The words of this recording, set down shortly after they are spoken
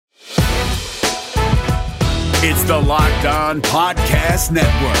It's the Locked On Podcast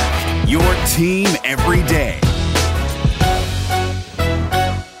Network, your team every day.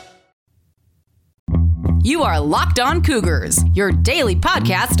 You are Locked On Cougars, your daily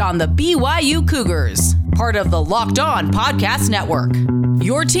podcast on the BYU Cougars, part of the Locked On Podcast Network,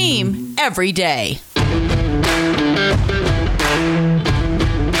 your team every day.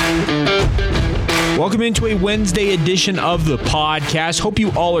 Welcome into a Wednesday edition of the podcast. Hope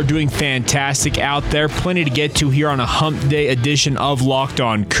you all are doing fantastic out there. Plenty to get to here on a hump day edition of Locked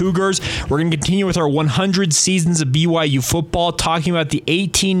On Cougars. We're going to continue with our 100 seasons of BYU football, talking about the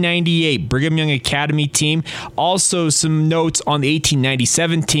 1898 Brigham Young Academy team. Also, some notes on the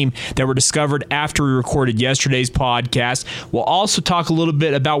 1897 team that were discovered after we recorded yesterday's podcast. We'll also talk a little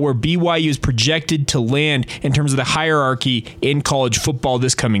bit about where BYU is projected to land in terms of the hierarchy in college football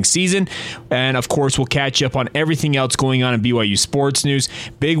this coming season. And, of course, we'll catch up on everything else going on in BYU sports news.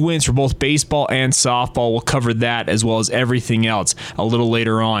 Big wins for both baseball and softball. We'll cover that as well as everything else a little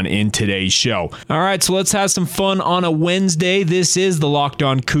later on in today's show. All right, so let's have some fun on a Wednesday. This is the Locked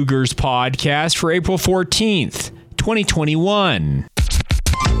On Cougars podcast for April 14th, 2021.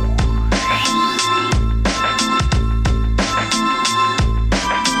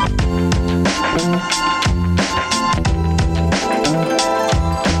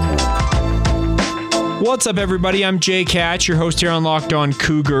 What's up, everybody? I'm Jake Hatch, your host here on Locked On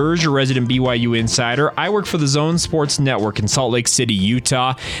Cougars, your resident BYU insider. I work for the Zone Sports Network in Salt Lake City,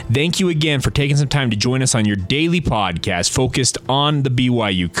 Utah. Thank you again for taking some time to join us on your daily podcast focused on the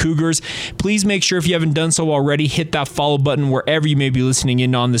BYU Cougars. Please make sure, if you haven't done so already, hit that follow button wherever you may be listening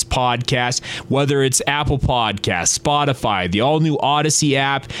in on this podcast, whether it's Apple Podcasts, Spotify, the all-new Odyssey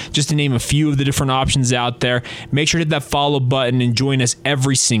app, just to name a few of the different options out there. Make sure to hit that follow button and join us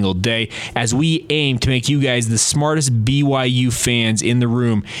every single day as we aim to make you guys the smartest BYU fans in the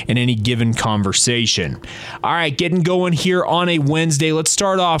room in any given conversation. All right, getting going here on a Wednesday. Let's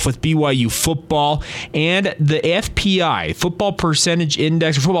start off with BYU football and the FPI, Football Percentage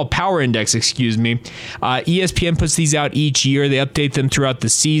Index, or Football Power Index, ESPN puts these out each year. They update them throughout the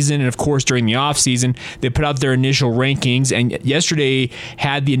season, and of course during the offseason, they put out their initial rankings, and yesterday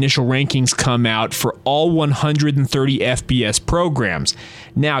had the initial rankings come out for all 130 FBS programs.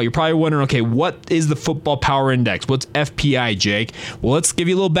 Now, you're probably wondering, okay, what is the Football Power Index? What's FPI, Jake? Well, let's give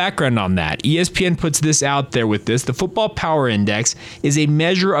you a little background on that. ESPN puts this out there with this. The Football Power Index is a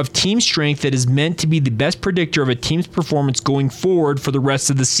measure of team strength that is meant to be the best predictor of a team's performance going forward for the rest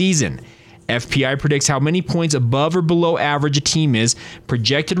of the season. FPI predicts how many points above or below average a team is.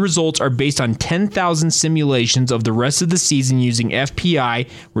 Projected results are based on 10,000 simulations of the rest of the season using FPI,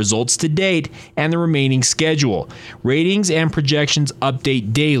 results to date, and the remaining schedule. Ratings and projections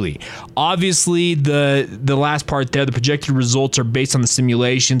update daily. Obviously, the last part there, the projected results are based on the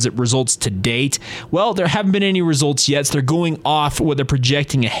simulations, it results to date. Well, there haven't been any results yet, so they're going off what they're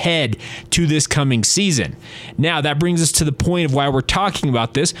projecting ahead to this coming season. Now, that brings us to the point of why we're talking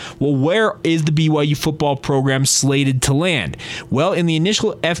about this. Well, where is the BYU football program slated to land? Well, in the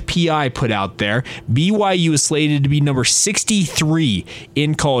initial FPI put out there, BYU is slated to be number 63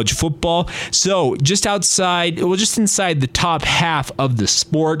 in college football. So just inside the top half of the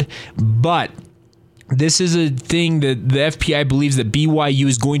sport, but this is a thing that the FPI believes that BYU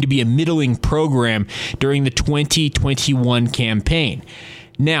is going to be a middling program during the 2021 campaign.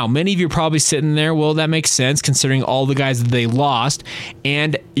 Now, many of you are probably sitting there, well, that makes sense considering all the guys that they lost.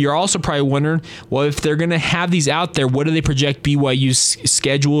 And you're also probably wondering, well, if they're going to have these out there, what do they project BYU's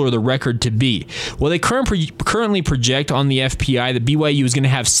schedule or the record to be? Well, they currently project on the FPI that BYU is going to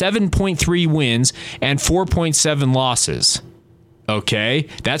have 7.3 wins and 4.7 losses. Okay,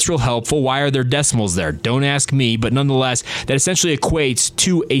 that's real helpful. Why are there decimals there? Don't ask me, but nonetheless, that essentially equates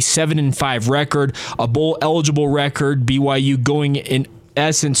to a 7-5 record, a bowl eligible record, BYU going in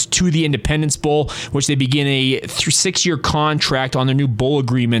essence to the Independence Bowl, which they begin a 6-year contract on their new bowl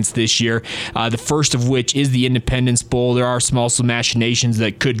agreements this year, the first of which is the Independence Bowl. There are some also machinations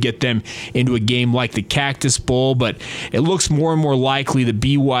that could get them into a game like the Cactus Bowl, but it looks more and more likely that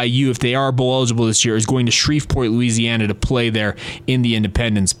BYU, if they are bowl eligible this year, is going to Shreveport, Louisiana to play there in the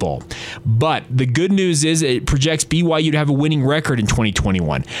Independence Bowl. But the good news is it projects BYU to have a winning record in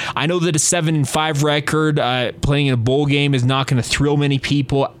 2021. I know that a 7-5 record playing in a bowl game is not going to thrill many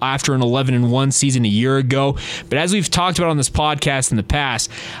people after an 11-1 season a year ago. But as we've talked about on this podcast in the past,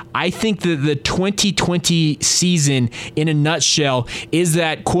 I think that the 2020 season in a nutshell is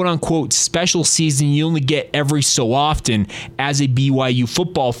that quote-unquote special season you only get every so often as a BYU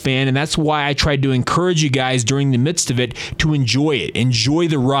football fan, and that's why I tried to encourage you guys during the midst of it to enjoy it. Enjoy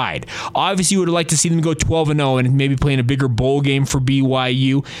the ride. Obviously, you would like to see them go 12-0 and maybe play in a bigger bowl game for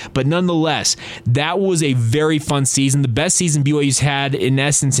BYU, but nonetheless, that was a very fun season. The best season BYU's had, in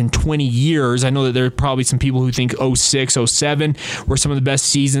essence, in 20 years. I know that there are probably some people who think 06, 07 were some of the best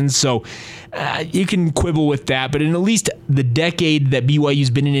seasons, so you can quibble with that, but in at least the decade that BYU's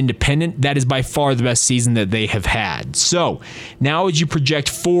been an independent, that is by far the best season that they have had. So now as you project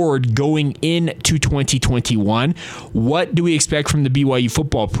forward going into 2021, what do we expect from the BYU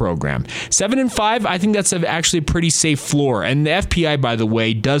football program? 7-5, I think that's actually a pretty safe floor. And the FPI, by the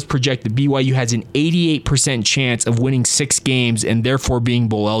way, does project that BYU has an 88% chance of winning 6 games and therefore being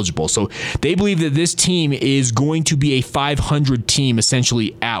bowl eligible. So they believe that this team is going to be a 500 team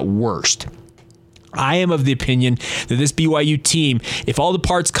essentially at worst. I am of the opinion that this BYU team, if all the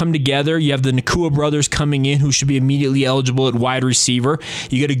parts come together, you have the Nakua brothers coming in who should be immediately eligible at wide receiver.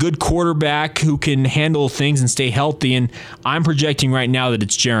 You get a good quarterback who can handle things and stay healthy, and I'm projecting right now that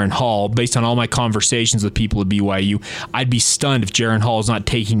it's Jaren Hall. Based on all my conversations with people at BYU, I'd be stunned if Jaren Hall is not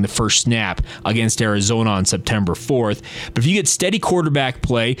taking the first snap against Arizona on September 4th. But if you get steady quarterback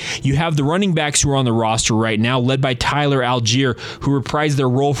play, you have the running backs who are on the roster right now, led by Tyler Algier, who reprised their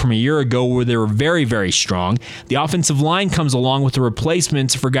role from a year ago where they were very, very strong. The offensive line comes along with the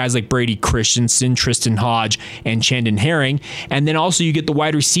replacements for guys like Brady Christensen, Tristan Hodge, and Chandon Herring. And then also you get the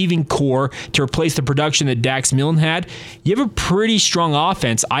wide receiving core to replace the production that Dax Milne had. You have a pretty strong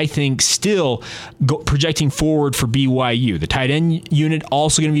offense, I think, still projecting forward for BYU. The tight end unit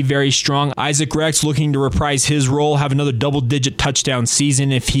also going to be very strong. Isaac Rex looking to reprise his role, have another double-digit touchdown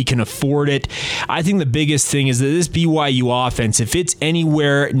season if he can afford it. I think the biggest thing is that this BYU offense, if it's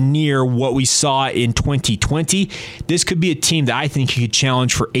anywhere near what we saw in 2020, this could be a team that I think you could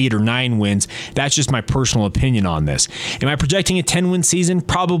challenge for 8 or 9 wins. That's just my personal opinion on this. Am I projecting a 10-win season?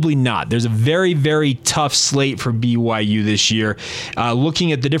 Probably not. There's a very, very tough slate for BYU this year.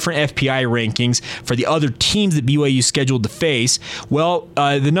 Looking at the different FPI rankings for the other teams that BYU is scheduled to face, well,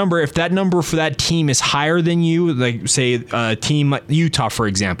 if that number for that team is higher than you, like say a team like Utah, for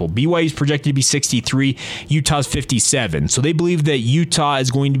example, BYU is projected to be 63, Utah's 57. So they believe that Utah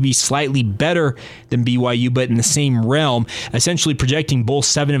is going to be slightly better than BYU, but in the same realm, essentially projecting both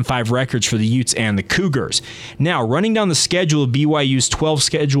 7-5 records for the Utes and the Cougars. Now, running down the schedule of BYU's 12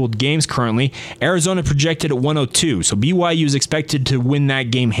 scheduled games currently, Arizona projected at 102, so BYU is expected to win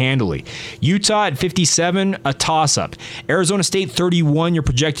that game handily. Utah at 57, a toss-up. Arizona State 31, you're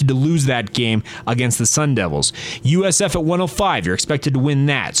projected to lose that game against the Sun Devils. USF at 105, you're expected to win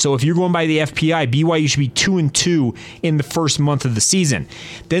that. So if you're going by the FPI, BYU should be 2-2 in the first month of the season.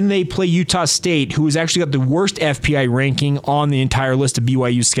 Then they play Utah State, who has actually got the worst FPI ranking on the entire list of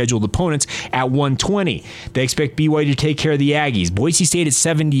BYU's scheduled opponents at 120. They expect BYU to take care of the Aggies. Boise State at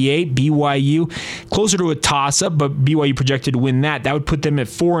 78, BYU closer to a toss-up, but BYU projected to win that. That would put them at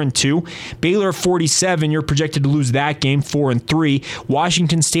 4-2. Baylor at 47, you're projected to lose that game, 4-3.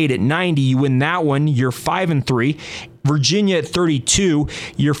 Washington State at 90, you win that one, you're 5-3. Virginia at 32,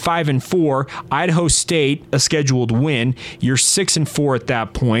 you're 5-4. Idaho State, a scheduled win, you're 6-4 at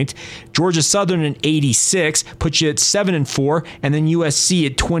that point. Georgia Southern at 86 puts you at 7-4, and then USC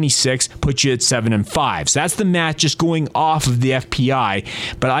at 26 puts you at 7-5. So that's the math just going off of the FPI.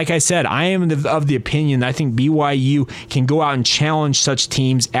 But like I said, I am of the opinion that I think BYU can go out and challenge such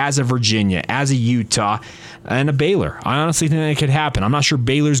teams as a Virginia, as a Utah, and a Baylor. I honestly think that could happen. I'm not sure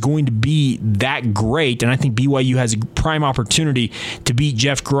Baylor's going to be that great, and I think BYU has a prime opportunity to beat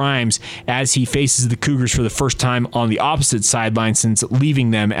Jeff Grimes as he faces the Cougars for the first time on the opposite sideline since leaving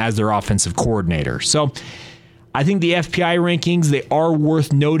them as their offensive coordinator. So I think the FPI rankings, they are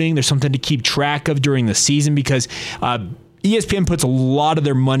worth noting. There's something to keep track of during the season because ESPN puts a lot of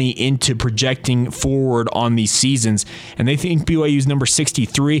their money into projecting forward on these seasons, and they think BYU is number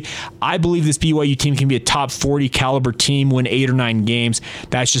 63. I believe this BYU team can be a top 40 caliber team, win 8 or 9 games.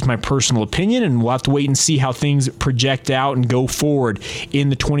 That's just my personal opinion, and we'll have to wait and see how things project out and go forward in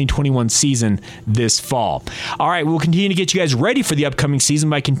the 2021 season this fall. All right, we'll continue to get you guys ready for the upcoming season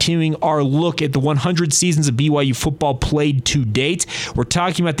by continuing our look at the 100 seasons of BYU football played to date. We're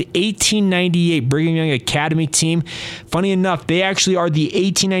talking about the 1898 Brigham Young Academy team. Funny enough, they actually are the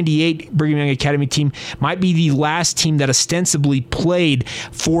 1898 Brigham Young Academy team, might be the last team that ostensibly played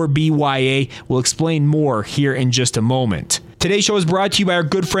for BYA. We'll explain more here in just a moment. Today's show is brought to you by our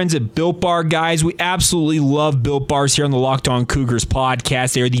good friends at Built Bar, guys. We absolutely love Built Bars here on the Locked On Cougars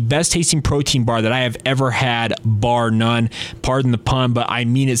podcast. They are the best tasting protein bar that I have ever had, bar none. Pardon the pun, but I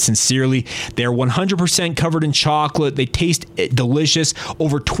mean it sincerely. They're 100% covered in chocolate. They taste delicious,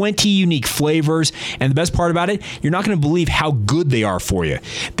 over 20 unique flavors. And the best part about it, you're not going to believe how good they are for you.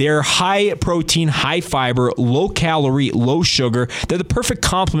 They're high protein, high fiber, low calorie, low sugar. They're the perfect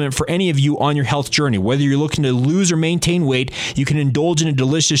complement for any of you on your health journey. Whether you're looking to lose or maintain weight, you can indulge in a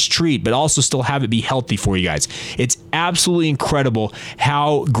delicious treat, but also still have it be healthy for you guys. It's absolutely incredible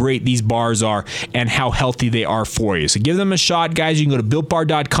how great these bars are and how healthy they are for you. So give them a shot, guys. You can go to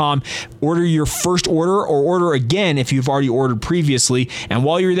BuiltBar.com, order your first order, or order again if you've already ordered previously. And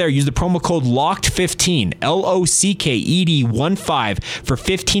while you're there, use the promo code LOCKED15, LOCKED15 for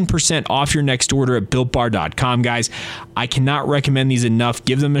 15% off your next order at BuiltBar.com, guys. I cannot recommend these enough.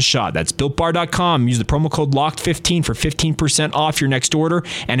 Give them a shot. That's BuiltBar.com. Use the promo code LOCKED15 for 15% off your next order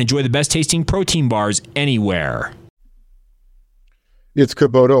and enjoy the best tasting protein bars anywhere. It's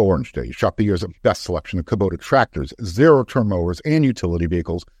Kubota Orange Day. Shop the year's best selection of Kubota tractors, zero-turn mowers, and utility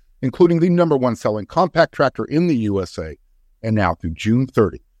vehicles, including the #1 selling compact tractor in the USA. And now through June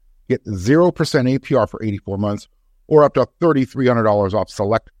 30, get 0% APR for 84 months or up to $3,300 off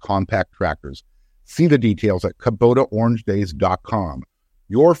select compact tractors. See the details at KubotaOrangeDays.com.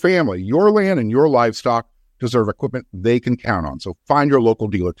 Your family, your land, and your livestock deserve equipment they can count on. So find your local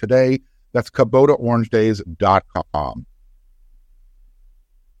dealer today. That's KubotaOrangeDays.com.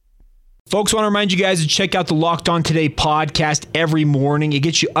 Folks, I want to remind you guys to check out the Locked On Today podcast every morning. It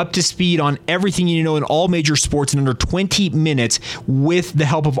gets you up to speed on everything you know in all major sports in under 20 minutes with the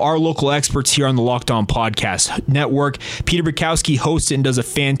help of our local experts here on the Locked On Podcast Network. Peter Bukowski hosts it and does a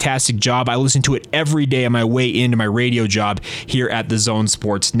fantastic job. I listen to it every day on my way into my radio job here at the Zone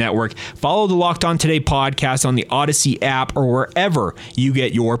Sports Network. Follow the Locked On Today podcast on the Odyssey app or wherever you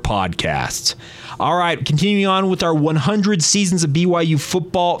get your podcasts. All right, continuing on with our 100 seasons of BYU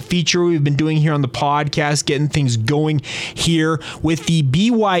football feature we've been doing here on the podcast, getting things going here with the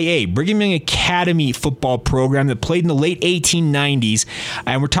BYA, Brigham Young Academy football program that played in the late 1890s.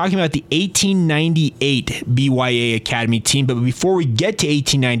 And we're talking about the 1898 BYA Academy team. But before we get to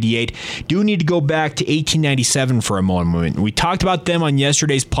 1898, do need to go back to 1897 for a moment. We talked about them on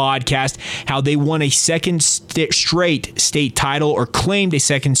yesterday's podcast, how they won a second straight state title, or claimed a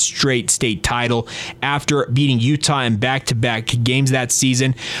second straight state title after beating Utah in back-to-back games that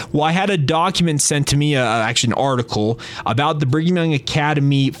season. Well, I had a document sent to me, actually an article, about the Brigham Young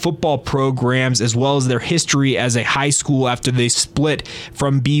Academy football programs as well as their history as a high school after they split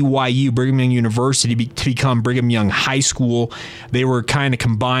from BYU, Brigham Young University, to become Brigham Young High School. They were kind of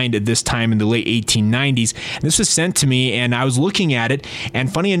combined at this time in the late 1890s. And this was sent to me, and I was looking at it,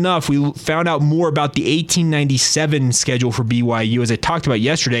 and funny enough, we found out more about the 1897 schedule for BYU. As I talked about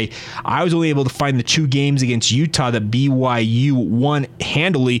yesterday, I was only able to find the two games against Utah that BYU won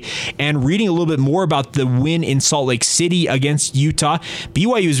handily, and reading a little bit more about the win in Salt Lake City against Utah,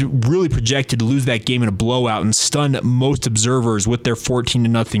 BYU is really projected to lose that game in a blowout and stun most observers with their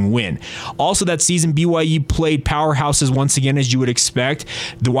 14-0 win. Also that season, BYU played powerhouses once again, as you would expect.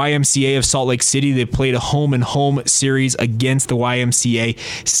 The YMCA of Salt Lake City, they played a home-and-home series against the YMCA,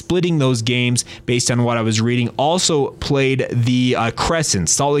 splitting those games based on what I was reading. Also played the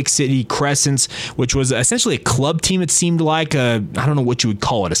Crescents, Salt Lake City Crescents, which was essentially a club team, it seemed like. I don't know what you would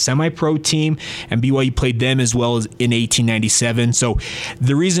call it, a semi-pro team, and BYU played them as well as in 1897. So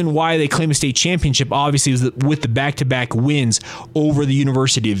the reason why they claim a state championship, obviously, was with the back-to-back wins over the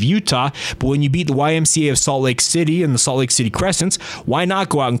University of Utah. But when you beat the YMCA of Salt Lake City and the Salt Lake City Crescents, why not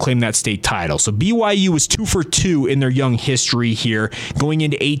go out and claim that state title? So BYU was 2 for 2 in their young history here going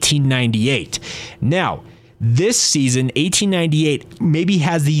into 1898. Now, this season, 1898, maybe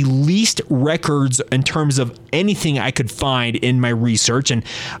has the least records in terms of anything I could find in my research. And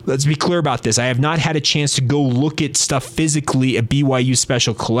let's be clear about this. I have not had a chance to go look at stuff physically at BYU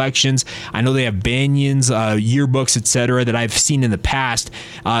Special Collections. I know they have banyans, yearbooks, etc. that I've seen in the past.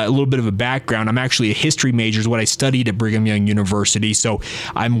 A little bit of a background. I'm actually a history major, is what I studied at Brigham Young University. So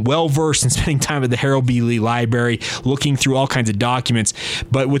I'm well-versed in spending time at the Harold B. Lee Library, looking through all kinds of documents.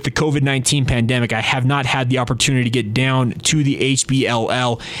 But with the COVID-19 pandemic, I have not had the opportunity to get down to the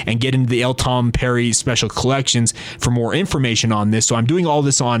HBLL and get into the L. Tom Perry Special Collections for more information on this. So I'm doing all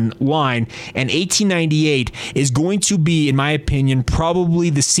this online, and 1898 is going to be, in my opinion, probably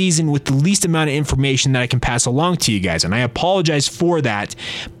the season with the least amount of information that I can pass along to you guys. And I apologize for that,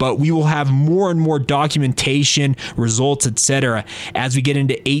 but we will have more and more documentation, results, etc. as we get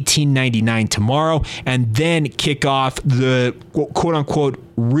into 1899 tomorrow, and then kick off the quote-unquote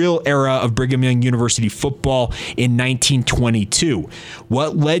real era of Brigham Young University football in 1922.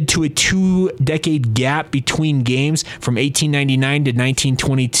 What led to a 2-decade gap between games from 1899 to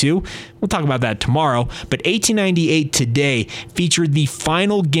 1922? We'll talk about that tomorrow. But 1898 today featured the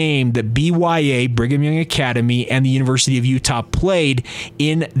final game that BYA, Brigham Young Academy, and the University of Utah played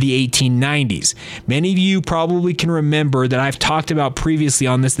in the 1890s. Many of you probably can remember that I've talked about previously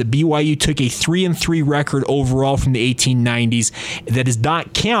on this that BYU took a 3-3 record overall from the 1890s that does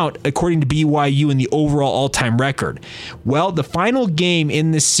not count according to BYU in the overall all-time record. Well, the final game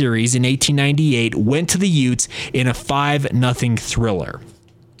in this series in 1898 went to the Utes in a 5-0 thriller.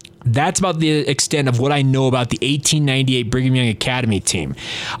 That's about the extent of what I know about the 1898 Brigham Young Academy team.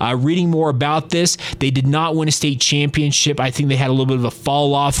 Reading more about this, they did not win a state championship. I think they had a little bit of a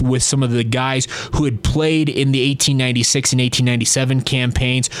fall off with some of the guys who had played in the 1896 and 1897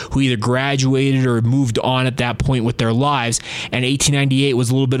 campaigns who either graduated or moved on at that point with their lives. And 1898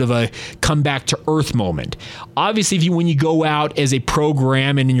 was a little bit of a comeback to earth moment. Obviously, when you go out as a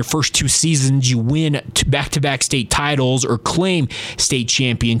program and in your first 2 seasons you win back-to-back state titles or claim state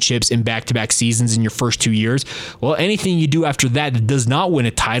championships in back-to-back seasons in your first 2 years, well, anything you do after that does not win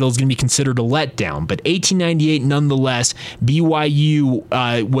a title is going to be considered a letdown. But 1898, nonetheless,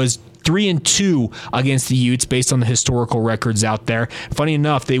 BYU was 3-2 against the Utes based on the historical records out there. Funny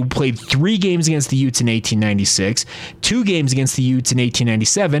enough, they played 3 games against the Utes in 1896, 2 games against the Utes in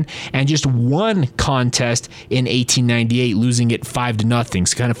 1897, and just 1 contest in 1898, losing it 5-0.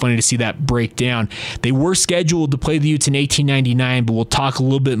 So kind of funny to see that break down. They were scheduled to play the Utes in 1899, but we'll talk a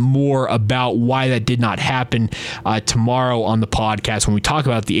little bit more about why that did not happen tomorrow on the podcast when we talk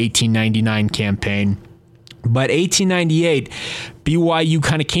about the 1899 campaign. But 1898, BYU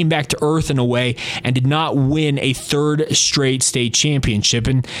kind of came back to earth in a way and did not win a 3rd straight state championship.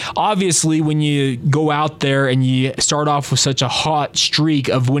 And obviously, when you go out there and you start off with such a hot streak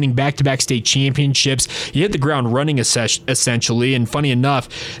of winning back-to-back state championships, you hit the ground running essentially. And funny enough,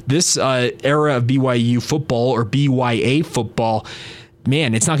 this era of BYU football, or BYA football,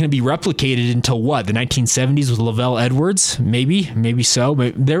 man, it's not going to be replicated until what? The 1970s with Lavelle Edwards? Maybe so.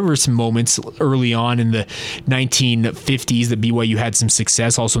 But there were some moments early on in the 1950s that BYU had some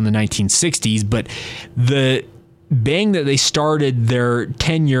success, also in the 1960s. But the bang that they started their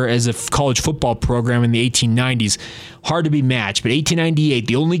tenure as a college football program in the 1890s, hard to be matched. But 1898,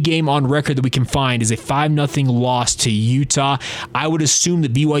 the only game on record that we can find is a 5-0 loss to Utah. I would assume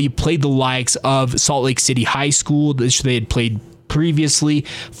that BYU played the likes of Salt Lake City High School, which they had played previously,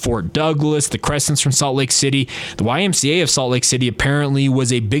 Fort Douglas, the Crescents from Salt Lake City. The YMCA of Salt Lake City apparently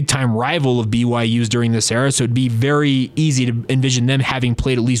was a big-time rival of BYU's during this era, so it'd be very easy to envision them having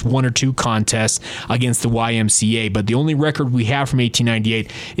played at least 1 or 2 contests against the YMCA. But the only record we have from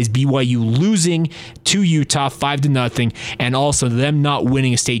 1898 is BYU losing to Utah 5-0, and also them not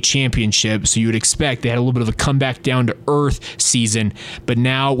winning a state championship. So you would expect they had a little bit of a comeback down to earth season. But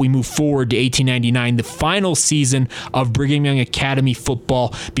now we move forward to 1899, the final season of Brigham Young Academy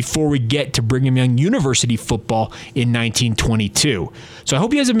football before we get to Brigham Young University football in 1922. So I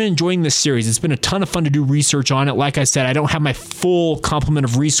hope you guys have been enjoying this series. It's been a ton of fun to do research on it. Like I said, I don't have my full complement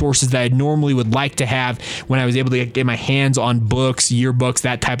of resources that I normally would like to have when I was able to get my hands on books, yearbooks,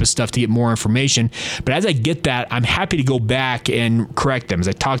 that type of stuff to get more information. But as I get that, I'm happy to go back and correct them. As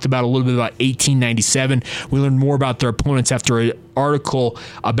I talked about a little bit about 1897, we learned more about their opponents after an article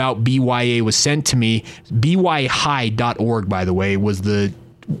about BYA was sent to me. byhigh.org, by the way, was the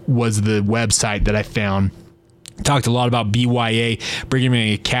website that I found. Talked a lot about BYA, Brigham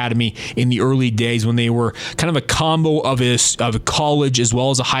Young Academy, in the early days when they were kind of a combo of a college as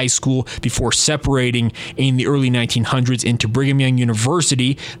well as a high school before separating in the early 1900s into Brigham Young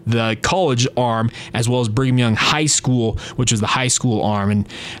University, the college arm, as well as Brigham Young High School, which was the high school arm. And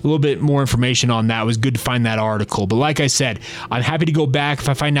a little bit more information on that. It was good to find that article. But like I said, I'm happy to go back. If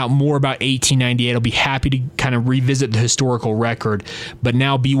I find out more about 1898, I'll be happy to kind of revisit the historical record. But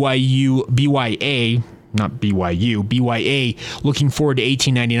now BYA, looking forward to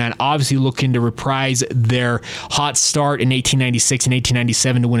 1899, obviously looking to reprise their hot start in 1896 and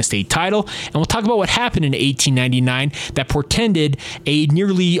 1897 to win a state title. And we'll talk about what happened in 1899 that portended a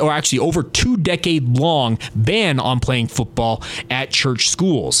over 2-decade long ban on playing football at church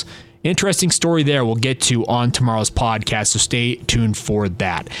schools. Interesting story there we'll get to on tomorrow's podcast, so stay tuned for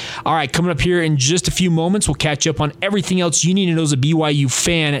that. All right, coming up here in just a few moments, we'll catch up on everything else you need to know as a BYU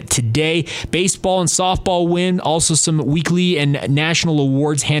fan today. Baseball and softball win, also some weekly and national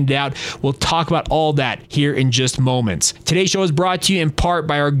awards handed out. We'll talk about all that here in just moments. Today's show is brought to you in part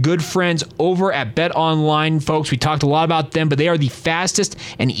by our good friends over at Bet Online, folks. We talked a lot about them, but they are the fastest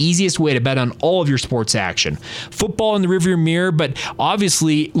and easiest way to bet on all of your sports action. Football in the rearview mirror, but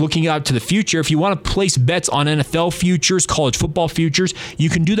obviously looking out to the future. If you want to place bets on NFL futures, college football futures, you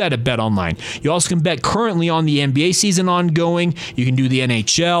can do that at Bet Online. You also can bet currently on the NBA season ongoing. You can do the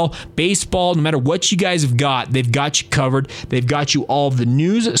NHL, baseball, no matter what you guys have got, they've got you covered. They've got you all of the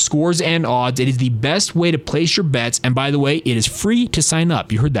news, scores, and odds. It is the best way to place your bets. And by the way, it is free to sign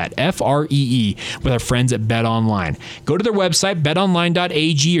up. You heard that, Free, with our friends at Bet Online. Go to their website,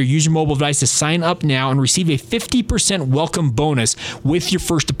 betonline.ag, or use your mobile device to sign up now and receive a 50% welcome bonus with your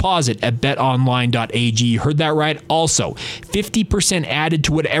first deposit at betonline.ag. You heard that right. Also, 50% added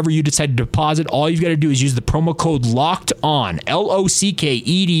to whatever you decide to deposit. All you've got to do is use the promo code LOCKEDON,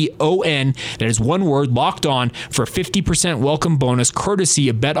 LOCKEDON. That is one word, locked on, for a 50% welcome bonus courtesy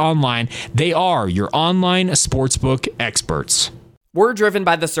of Bet Online. They are your online sportsbook experts. We're driven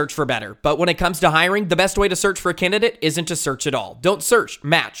by the search for better, but when it comes to hiring, the best way to search for a candidate isn't to search at all. Don't search,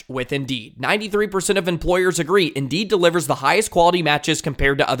 match with Indeed. 93% of employers agree Indeed delivers the highest quality matches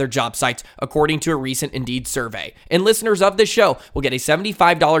compared to other job sites, according to a recent Indeed survey. And listeners of this show will get a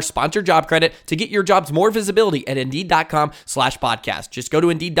 $75 sponsored job credit to get your jobs more visibility at Indeed.com/podcast. Just go to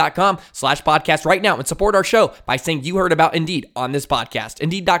Indeed.com/podcast right now and support our show by saying you heard about Indeed on this podcast.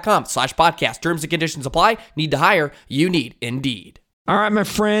 Indeed.com/podcast. Terms and conditions apply. Need to hire? You need Indeed. All right, my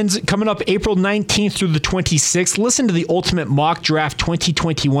friends, coming up April 19th through the 26th, listen to the Ultimate Mock Draft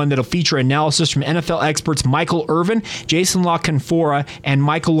 2021 that'll feature analysis from NFL experts Michael Irvin, Jason La Canfora, and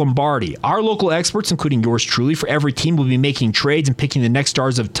Michael Lombardi. Our local experts, including yours truly, for every team will be making trades and picking the next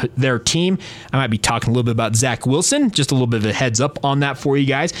stars of their team. I might be talking a little bit about Zach Wilson, just a little bit of a heads up on that for you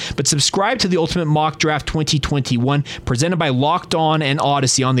guys. But subscribe to the Ultimate Mock Draft 2021 presented by Locked On and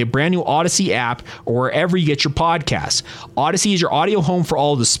Odyssey on the brand new Odyssey app or wherever you get your podcasts. Odyssey is your audio home for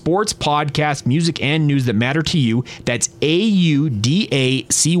all the sports, podcasts, music, and news that matter to you. That's AUDACY,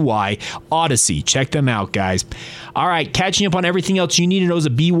 Odyssey. Check them out, guys. All right, catching up on everything else you need to know as a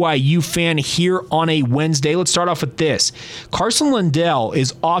BYU fan here on a Wednesday. Let's start off with this. Carson Lundell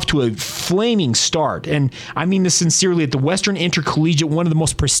is off to a flaming start, and I mean this sincerely, at the Western Intercollegiate, one of the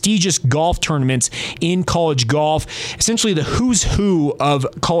most prestigious golf tournaments in college golf. Essentially, the who's who of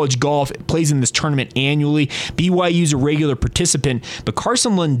college golf plays in this tournament annually. BYU's a regular participant, but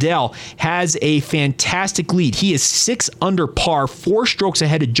Carson Lundell has a fantastic lead. He is 6 under par, 4 strokes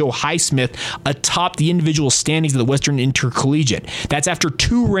ahead of Joe Highsmith atop the individual standings of the Western Intercollegiate. That's after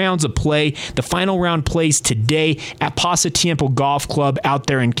 2 rounds of play. The final round plays today at Pasatiempo Golf Club out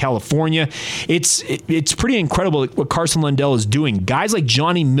there in California. It's pretty incredible what Carson Lundell is doing. Guys like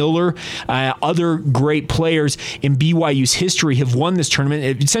Johnny Miller, other great players in BYU's history have won this tournament.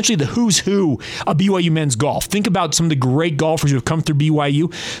 It's essentially the who's who of BYU men's golf. Think about some of the great golfers who have come through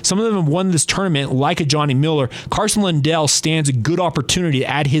BYU. Some of them have won this tournament, like a Johnny Miller. Carson Lundell stands a good opportunity to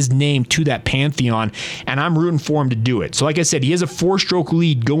add his name to that pantheon, and I'm rooting for him to do it. So like I said, he has a 4-stroke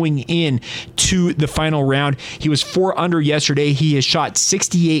lead going in to the final round. He was 4 under yesterday. He has shot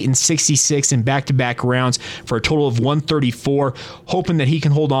 68 and 66 in back-to-back rounds for a total of 134, hoping that he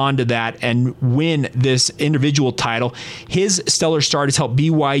can hold on to that and win this individual title. His stellar start has helped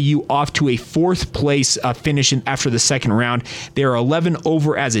BYU off to a 4th place finish after the second round. They are 11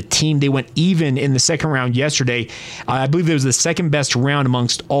 over as a team. They went even in the second round yesterday. I believe it was the second best round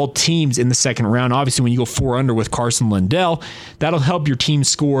amongst all teams in the second round. Obviously, when you go 4 under with Carson Lundell, that'll help your team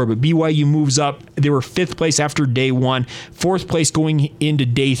score, but BYU moves up. They were 5th place after day 1, 4th place going into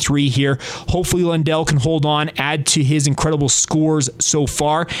day 3 here. Hopefully Lundell can hold on, add to his incredible scores so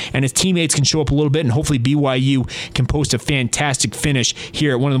far, and his teammates can show up a little bit, and hopefully BYU can post a fantastic finish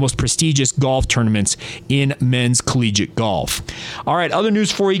here at one of the most prestigious golf tournaments in men's collegiate golf. All right, other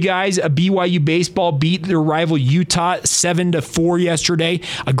news for you guys. BYU baseball beat their rival Utah 7-4 yesterday.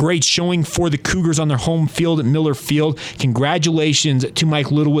 A great showing for the Cougars on their home field at Miller Field. Congratulations to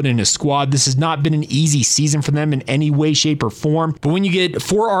Mike Littlewood and his squad. This has not been an easy season for them in any way, shape, or form. But when you get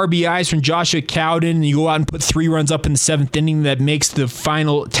 4 RBI RBIs from Joshua Cowden, and you go out and put 3 runs up in the 7th inning, that makes the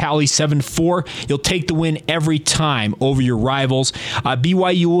final tally 7-4. You'll take the win every time over your rivals.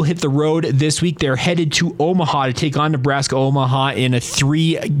 BYU will hit the road this week. They're headed to Omaha to take on Nebraska Omaha in a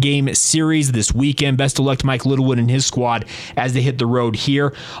 3-game series this weekend. Best of luck to Mike Littlewood and his squad as they hit the road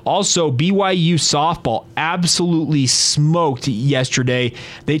here. Also, BYU softball absolutely smoked yesterday.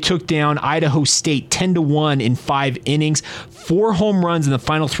 They took down Idaho State 10-1 in 5 innings. 4 home runs in the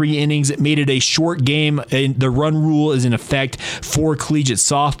final 3 innings. It made it a short game. The run rule is in effect for collegiate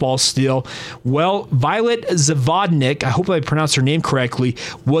softball still. Well, Violet Zavodnik, I hope I pronounced her name correctly,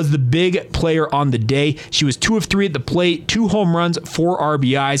 was the big player on the day. She was 2 of 3 at the plate, 2 home runs, 4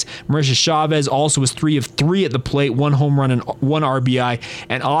 RBIs. Marisha Chavez also was 3 of 3 at the plate, 1 home run and 1 RBI.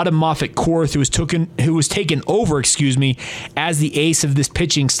 And Autumn Moffitt-Korth, who was taken over, as the ace of this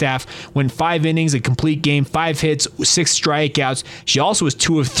pitching staff, went 5 innings, a complete game, 5 hits, 6 strikeouts. She also was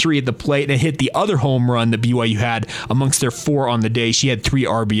 2 of 3 at the plate and hit the other home run that BYU had amongst their 4 on the day. She had 3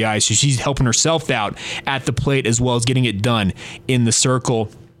 RBIs, so she's helping herself out at the plate as well as getting it done in the circle.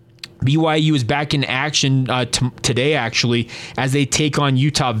 BYU is back in action today, actually, as they take on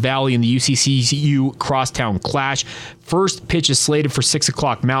Utah Valley in the UCCU Crosstown Clash. First pitch is slated for 6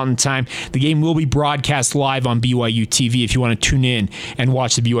 o'clock Mountain Time. The game will be broadcast live on BYU TV if you want to tune in and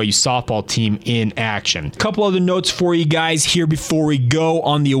watch the BYU softball team in action. A couple other notes for you guys here before we go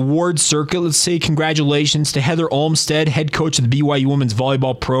on the awards circuit. Let's say congratulations to Heather Olmstead, head coach of the BYU women's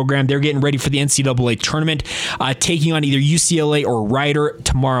volleyball program. They're getting ready for the NCAA tournament, taking on either UCLA or Rider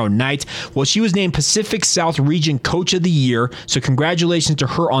tomorrow night. Well, she was named Pacific South Region Coach of the Year, so congratulations to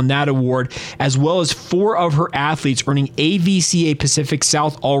her on that award, as well as 4 of her athletes earning AVCA Pacific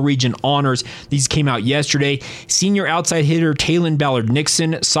South All-Region honors. These came out yesterday. Senior outside hitter Taylon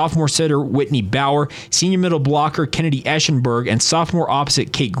Ballard-Nixon, sophomore setter Whitney Bauer, senior middle blocker Kennedy Eschenberg, and sophomore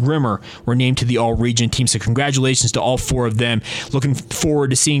opposite Kate Grimmer were named to the All-Region team, so congratulations to all 4 of them. Looking forward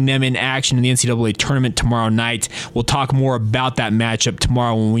to seeing them in action in the NCAA tournament tomorrow night. We'll talk more about that matchup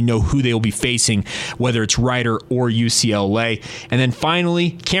tomorrow when we know who they will be facing, whether it's Rider or UCLA. And then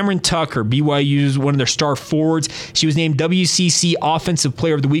finally, Cameron Tucker, BYU's one of their star forwards. She was named WCC Offensive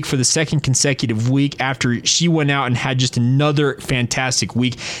Player of the Week for the 2nd consecutive week after she went out and had just another fantastic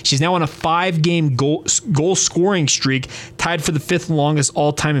week. She's now on a 5-game goal scoring streak, tied for the 5th longest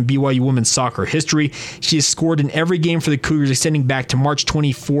all-time in BYU women's soccer history. She has scored in every game for the Cougars, extending back to March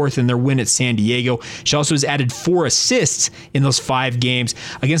 24th in their win at San Diego. She also has added 4 assists in those 5 games.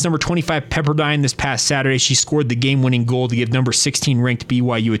 Against number 25 Pepperdine this past Saturday, she scored the game-winning goal to give number 16 ranked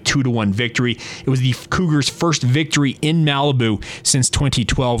BYU a 2-1 victory. It was the Cougars' first victory in Malibu since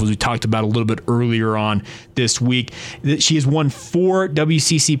 2012, as we talked about a little bit earlier on this week. She has won 4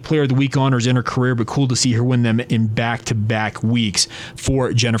 WCC Player of the Week honors in her career, but cool to see her win them in back-to-back weeks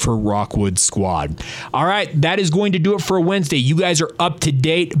for Jennifer Rockwood's squad. All right, that is going to do it for a Wednesday. You guys are up to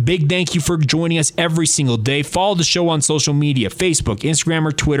date. Big thank you for joining us every single day. Follow the show on social media, Facebook, Instagram,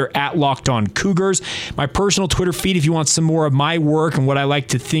 or Twitter at Locked On Cougars. My personal Twitter feed if you want some more of my work and what I like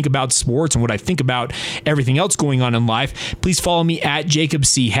to think about sports and what I think about everything else going on in life. Please follow me at Jacob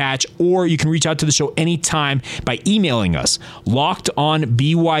C. Hatch, or you can reach out to the show anytime by emailing us.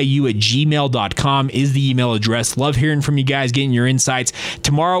 LockedOnBYU@gmail.com is the email address. Love hearing from you guys, getting your insights.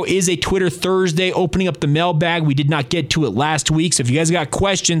 Tomorrow is a Twitter Thursday, opening up the mailbag. We did not get to it last week, so if you guys got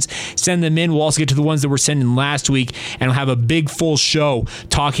questions, send them in. We'll also get to the ones that were sent in last week, and we'll have a big full show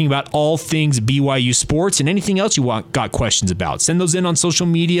talking about all things BYU sports and anything else you got questions about. Send those in on social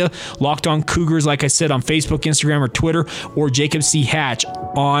media, Locked On Cougars, like I said, on Facebook, Instagram, or Twitter, or Jacob C. Hatch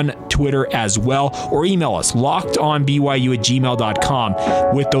on Twitter as well, or email us,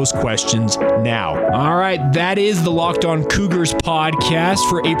 lockedonbyu@gmail.com with those questions now. All right, that is the Locked On Cougars podcast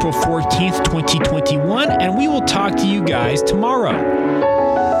for April 14th, 2021, and we will talk to you guys tomorrow.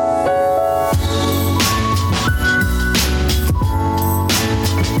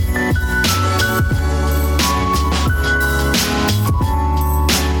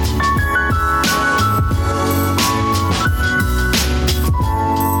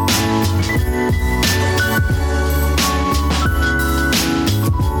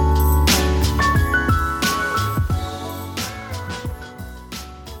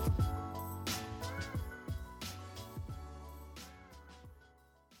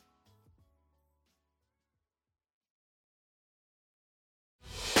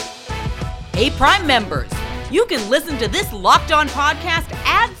 Hey, Prime members, you can listen to this Locked On podcast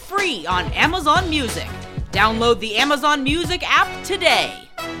ad-free on Amazon Music. Download the Amazon Music app today.